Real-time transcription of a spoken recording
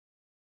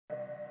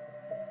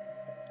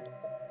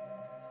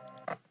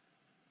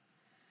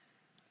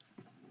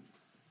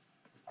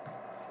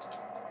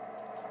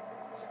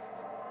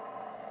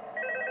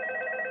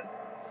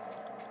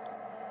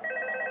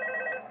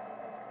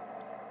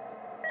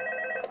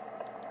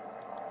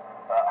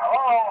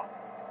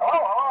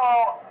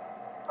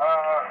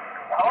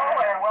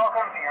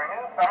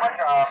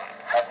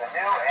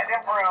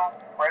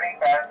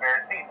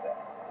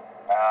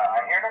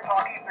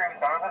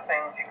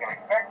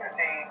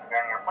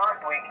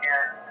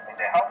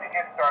help you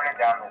get started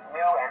down this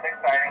new and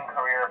exciting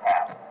career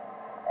path.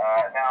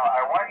 Now,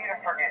 I want you to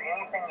forget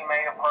anything you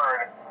may have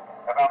heard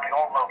about the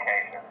old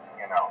location.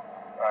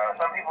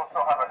 Some people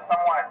still have a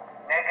somewhat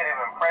negative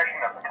impression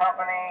of the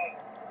company.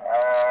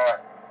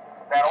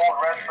 That old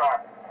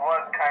restaurant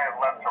was kind of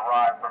left to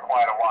rot for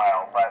quite a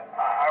while, but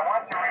I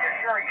want to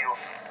reassure you,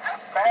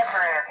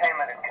 Fazbear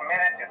Entertainment is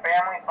committed to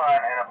family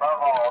fun and above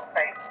all,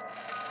 safety.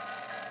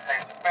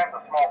 They've spent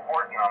a small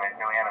fortune on these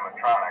new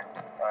animatronics.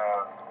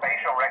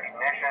 Facial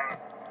recognition,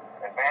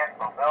 advanced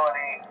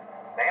mobility.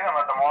 They even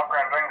let them walk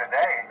around during the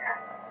day.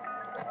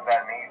 Isn't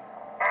that neat?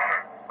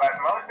 But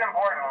most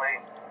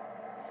importantly,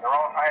 they're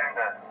all tied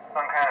into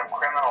some kind of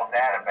criminal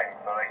database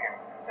so they can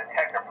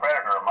detect a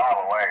predator a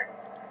mile away.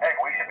 Heck,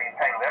 we should be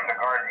paying them to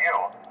guard you.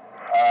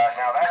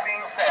 Now that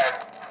being said,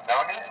 no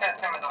new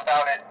system is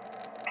without its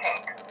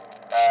kinks.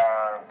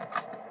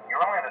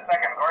 You're only the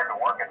second guard to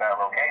work at that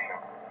location.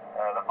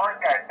 The first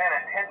guy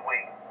finished his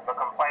week but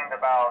complained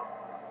about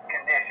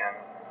conditions.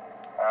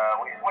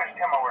 We switched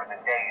him over to the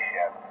day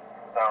shift.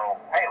 So,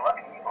 hey,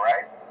 lucky you,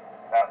 right?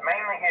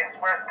 Mainly he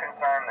expressed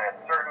concern that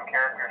certain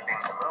characters seem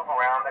to move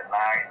around at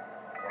night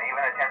and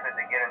even attempted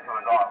to get into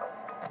his office.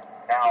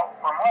 Now,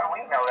 from what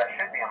we know, that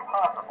should be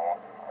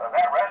impossible.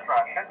 That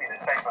restaurant should be the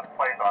safest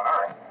place on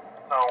Earth.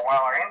 So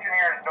while our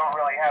engineers don't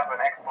really have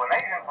an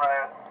explanation for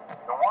this,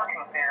 the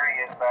working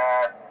theory is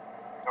that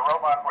the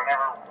robots were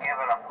never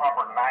given a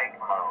proper night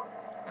mode.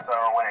 So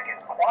when it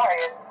gets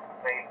quiet,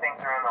 they think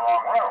they're in the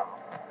wrong room.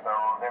 So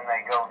then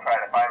they go try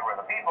to find where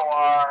the people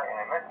are, and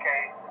in this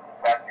case,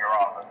 that's your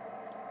office.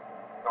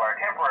 So our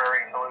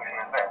temporary solution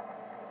is this.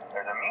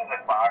 There's a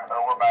music box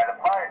over by the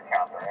prize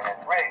counter, and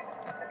it's rigged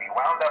to be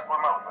wound up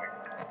remotely.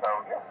 So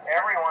just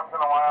every once in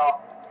a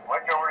while,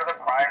 switch over to the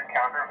prize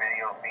counter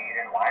video feed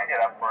and wind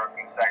it up for a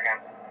few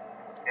seconds.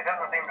 It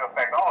doesn't seem to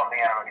affect all of the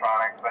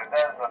animatronics, but it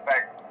does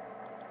affect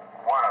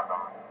one of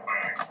them.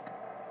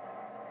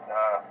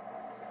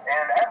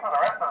 And as for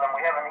the rest of them,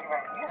 we have an even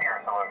easier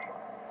solution.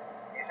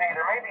 You see,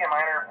 there may be a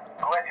minor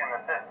glitch in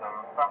the system,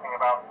 something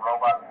about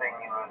robots seeing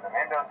you as an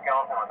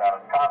endoskeleton without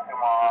a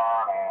costume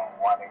on and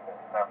wanting to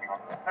stuff you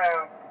into the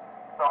suit.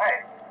 So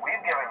hey,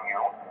 we've given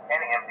you an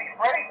empty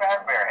Freddy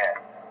Fazbear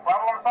head.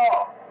 Problem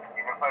solved.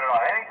 You can put it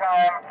on any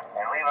time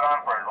and leave it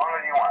on for as long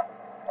as you want.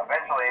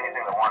 Eventually,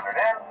 anything that wandered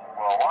in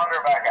will wander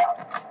back out.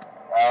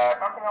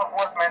 Something else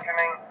worth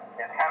mentioning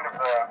is kind of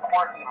the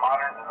quirky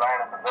modern design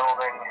of the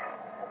building.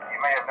 You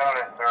may have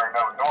noticed there are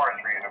no doors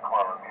for you to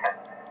close.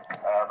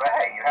 But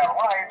hey, you have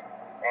lights,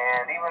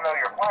 and even though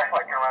your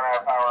flashlight can run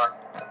out of power,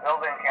 the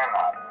building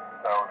cannot.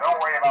 So don't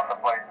worry about the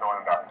place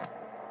going dark.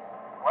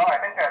 Well, I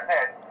think that's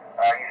it.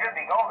 You should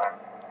be golden.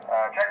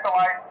 Check the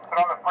lights, put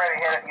on the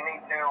Freddy head if you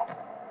need to.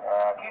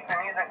 Keep the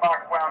music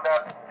box wound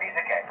up, piece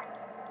of cake.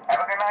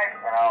 Have a good night,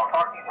 and I'll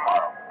talk to you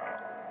tomorrow.